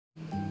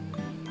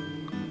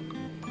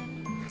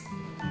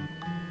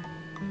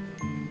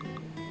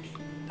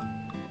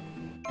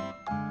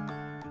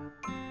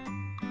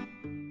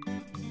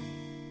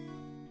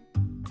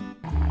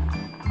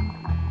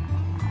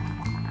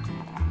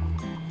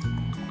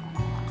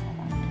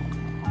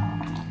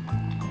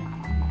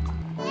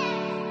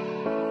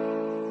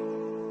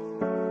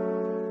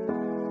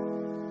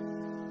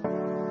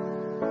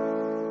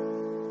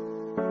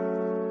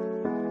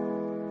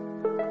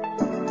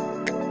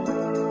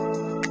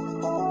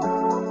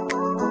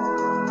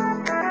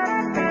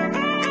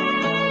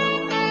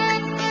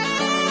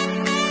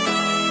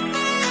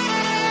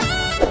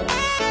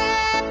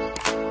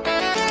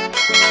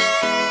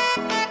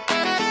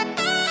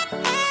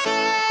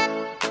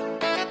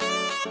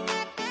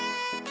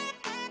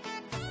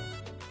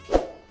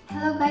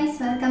Hello guys!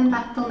 Welcome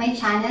back to my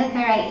channel,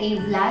 Karay A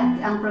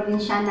Vlog, ang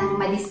probinsya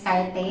ng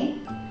Madiskarte.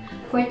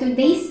 For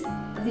today's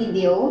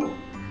video,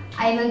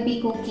 I will be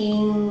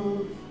cooking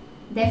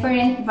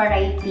different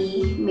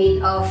variety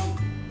made of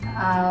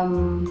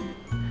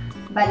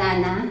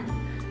banana,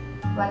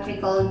 what we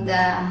call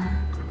the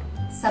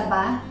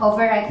saba.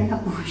 Overripe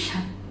na po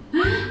siya.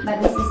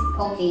 But this is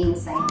okay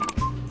inside.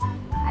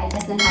 I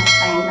just don't have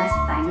time last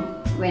time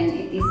when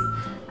it is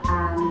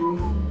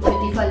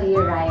beautifully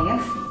ripe.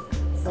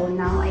 So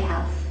now I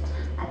have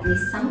at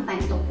least some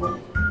time to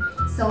cook.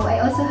 So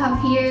I also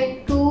have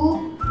here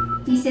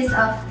 2 pieces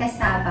of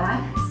cassava.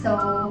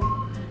 So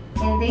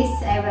in this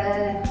I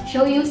will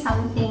show you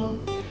something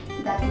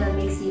that will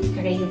make you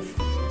crave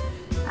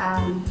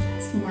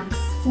snacks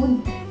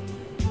food.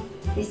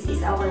 This is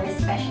our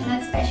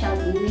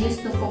specialty. We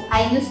used to cook.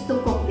 I used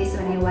to cook this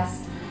when I was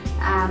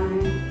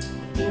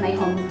in my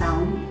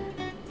hometown.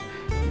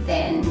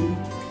 Then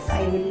so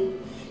I will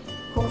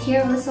cook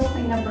here also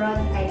in abroad.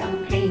 I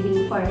am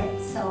craving for it,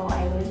 so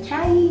I will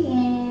try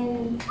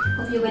and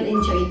hope you will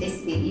enjoy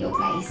this video,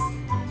 guys.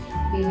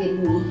 Be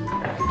with me.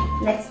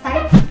 Let's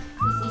start.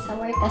 This is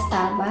our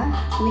cassava.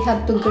 We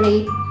have to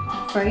grate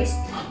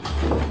first,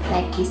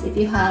 like this. If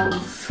you have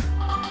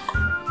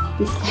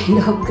this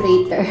kind of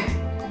grater,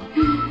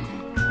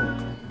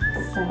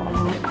 so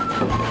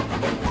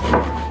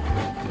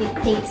it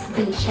takes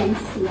patience.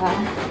 Yeah,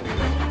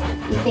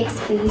 it takes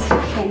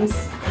patience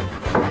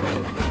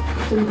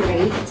to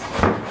grate.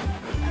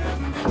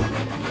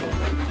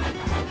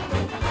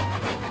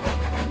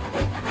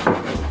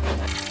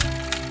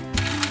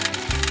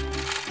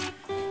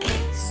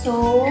 So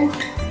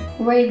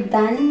we're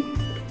done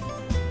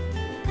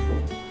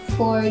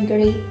for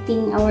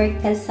grating our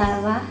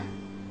cassava.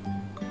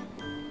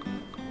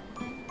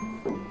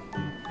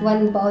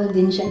 1 bowl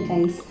din siya,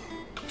 guys.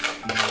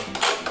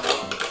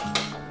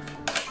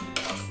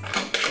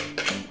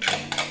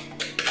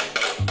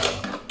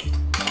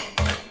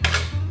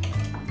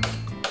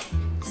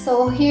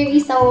 So here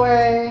is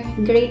our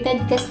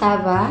grated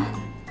cassava.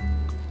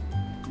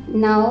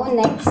 Now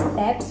next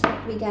steps, what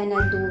we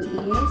gonna do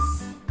is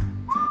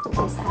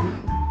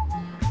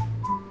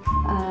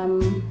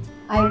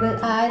I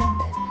will add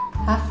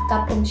 ½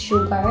 cup of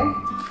sugar.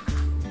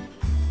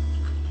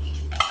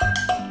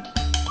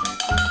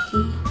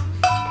 Okay.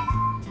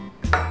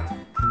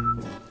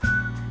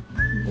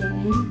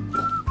 Then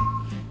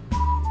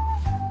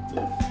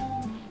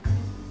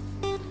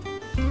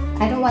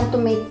I don't want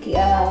to make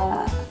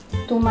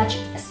too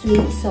much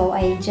sweet, so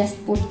I just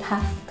put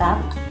 ½ cup.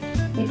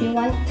 If you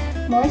want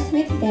more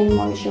sweet, then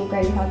more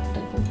sugar you have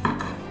to put.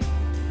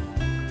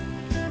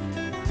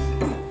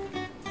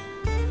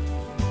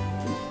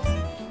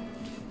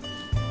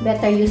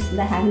 Better use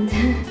the hand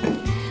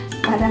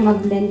para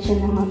mag-blend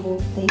siya ng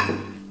mabuti.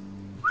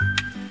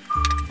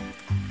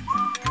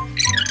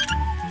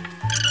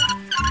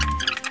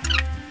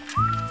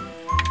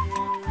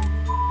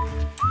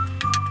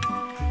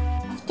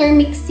 After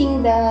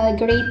mixing the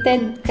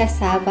grated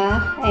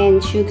cassava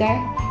and sugar,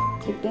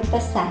 keep it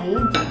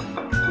aside.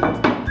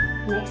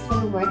 Next,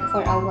 we'll work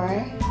for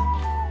our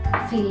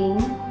filling.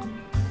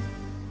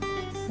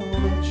 So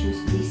we'll choose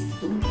these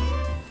 2.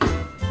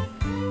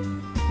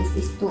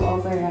 This is too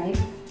overripe.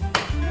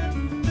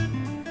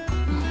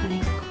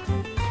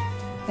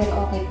 Pero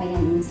okay pa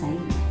yan inside.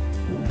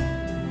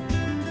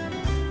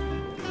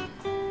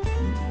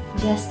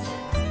 Just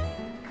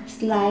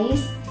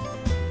slice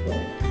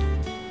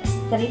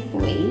straight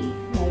way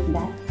like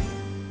that.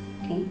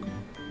 Okay.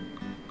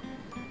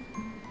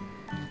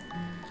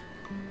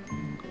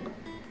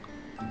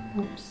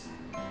 Oops.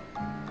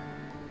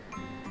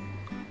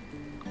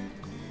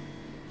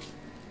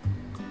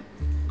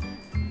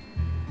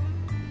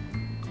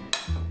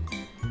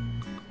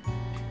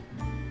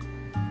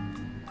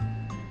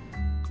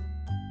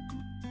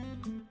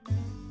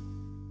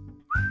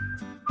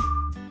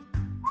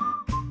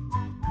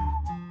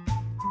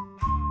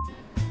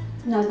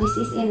 Now this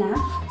is enough.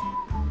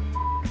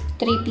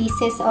 3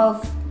 pieces of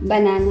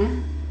banana.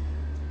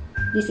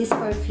 This is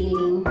for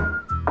filling.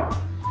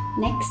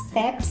 Next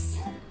steps,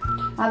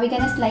 we're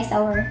gonna slice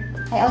our.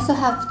 I also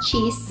have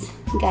cheese,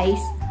 guys.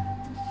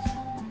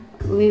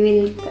 We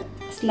will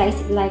slice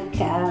it like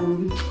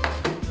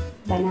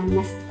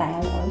banana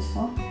style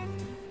also.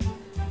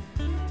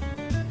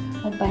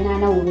 A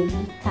banana way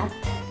cut.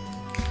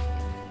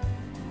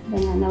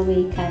 Banana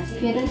way cut.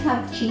 If you don't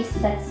have cheese,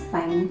 that's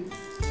fine.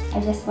 I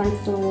just want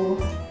to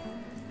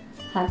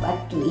have a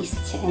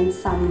twist and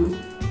some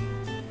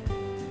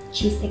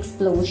cheese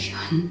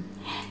explosion.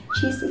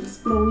 Cheese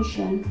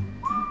explosion.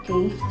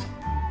 Okay.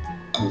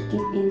 We'll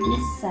keep in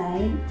this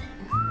side.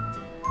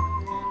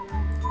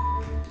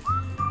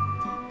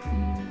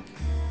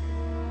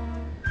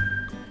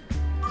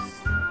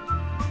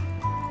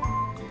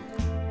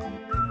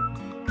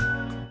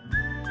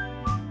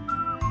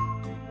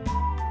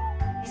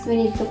 Next, we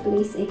need to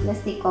place a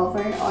plastic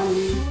cover on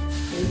the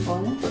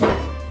table.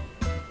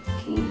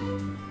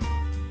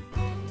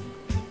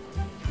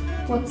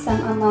 Put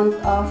some amount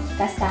of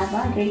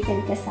cassava,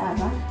 grated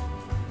cassava.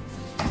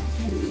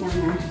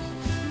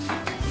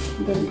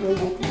 Then go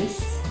like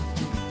this.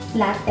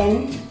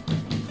 Flatten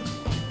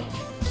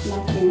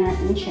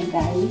natin siya,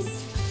 guys.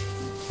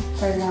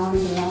 Round.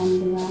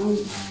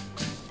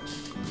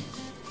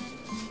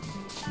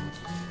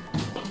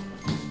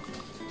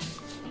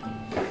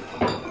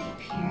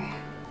 Here.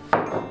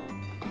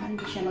 Para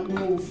hindi siya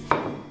mag-move.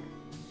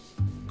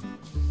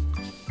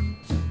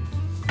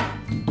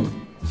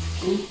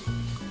 Okay.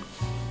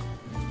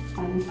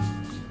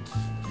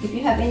 If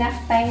you have enough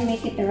time,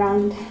 make it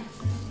round.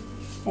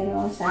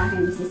 Pero sa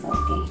akin, this is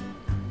okay.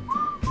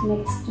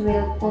 Next,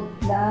 we'll put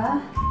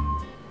the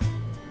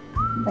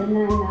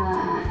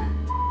banana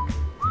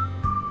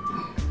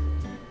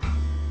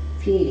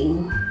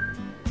filling.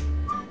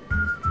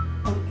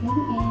 Okay,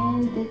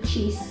 and the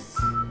cheese.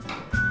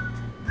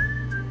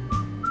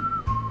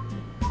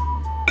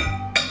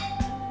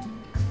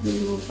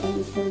 Remove a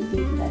little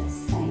bit that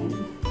side.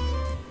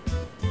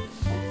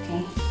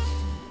 Okay.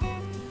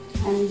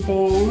 And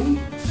then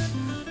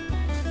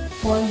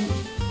fold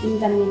in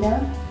the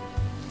middle.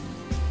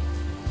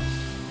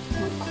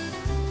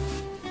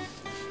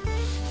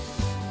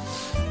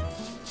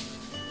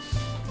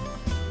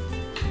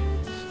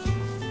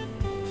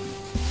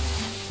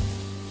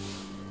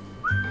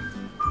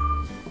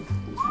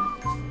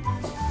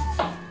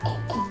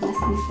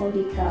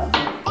 Fully covered.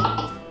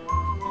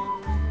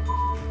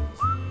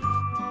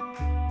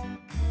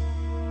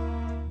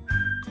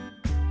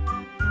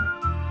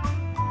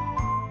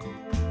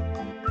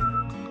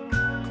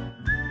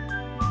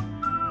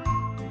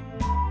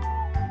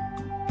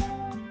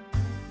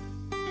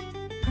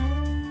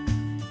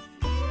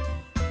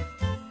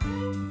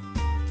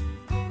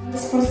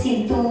 Let's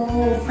proceed to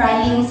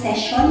frying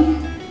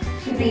session.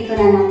 Iprito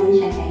na natin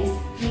siya, guys.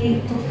 We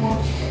need to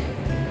put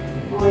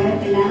oil.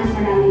 Kailangan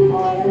maraming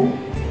oil.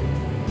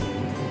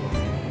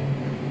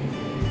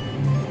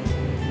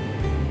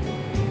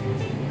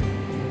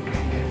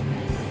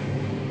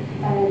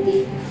 Para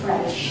deep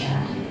fry siya.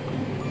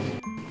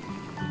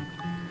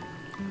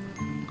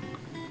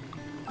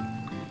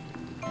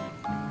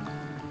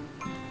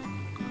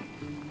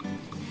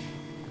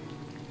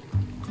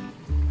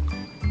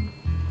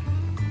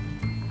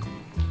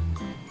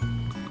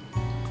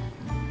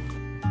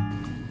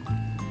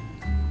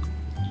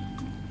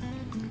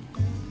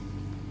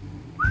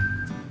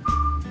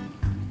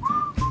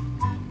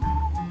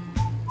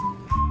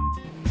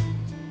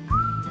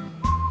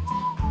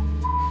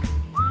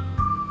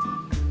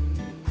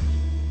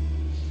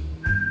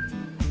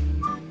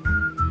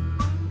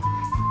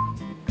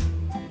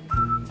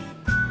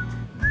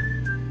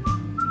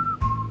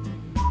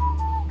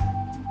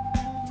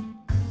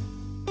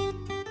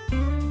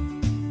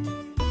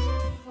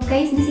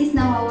 Guys, this is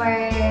now our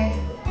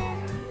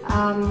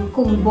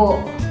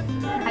kumbo.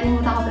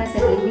 Nakalimutan ko pala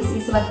sabihin, this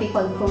is what we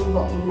call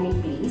kumbo in my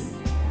place.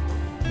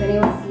 When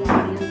I was young,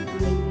 I used to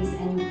make this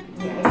and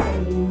we are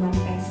selling 1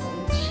 peso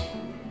each.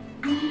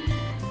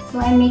 So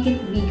I make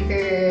it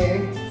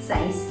bigger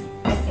size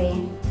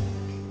kasi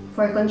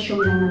for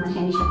consume lang naman siya,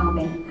 hindi siya pang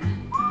benta.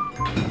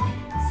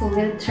 So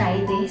we'll try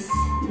this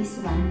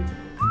one.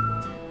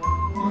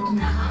 Gutom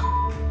na ako.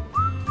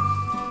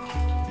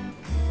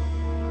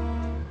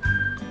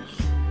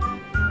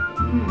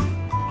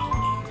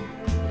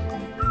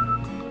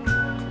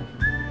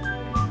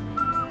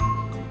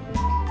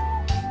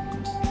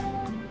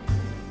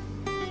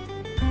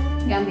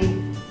 Yummy.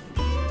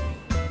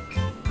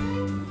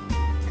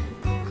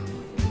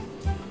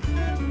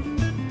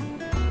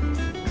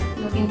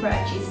 Looking for a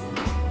cheese.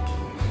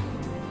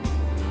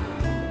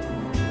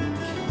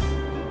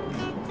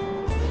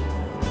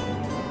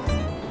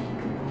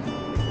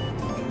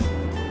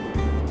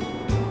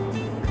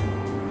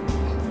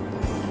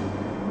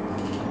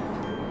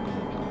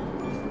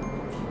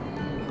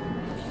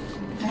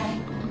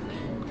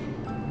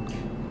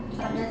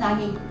 Sarap na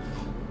saging.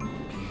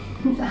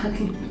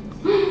 Saging.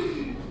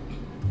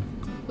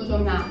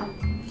 Gutom na ako.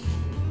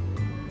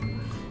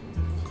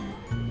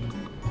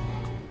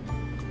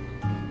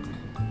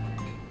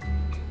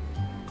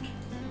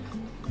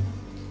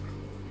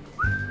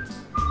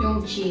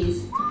 Yung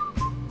cheese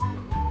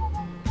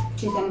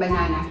and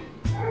banana.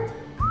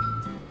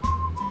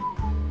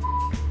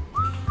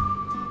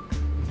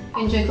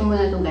 Enjoy ko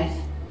muna ito, guys.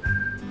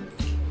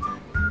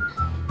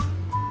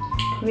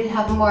 We'll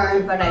have more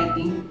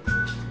variety.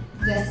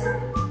 Just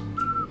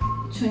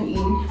tune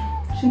in.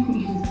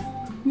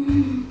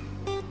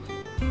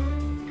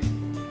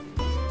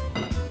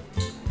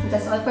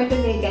 That's all for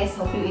today, guys.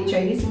 Hope you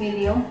enjoyed this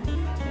video.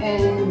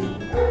 And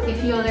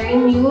if you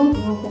learn new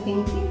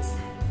cooking tips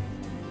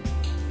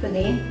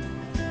today,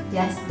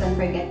 just don't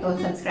forget to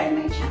subscribe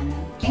my channel.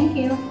 Thank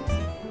you.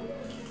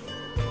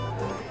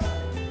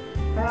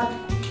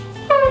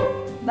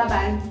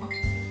 Bye-bye.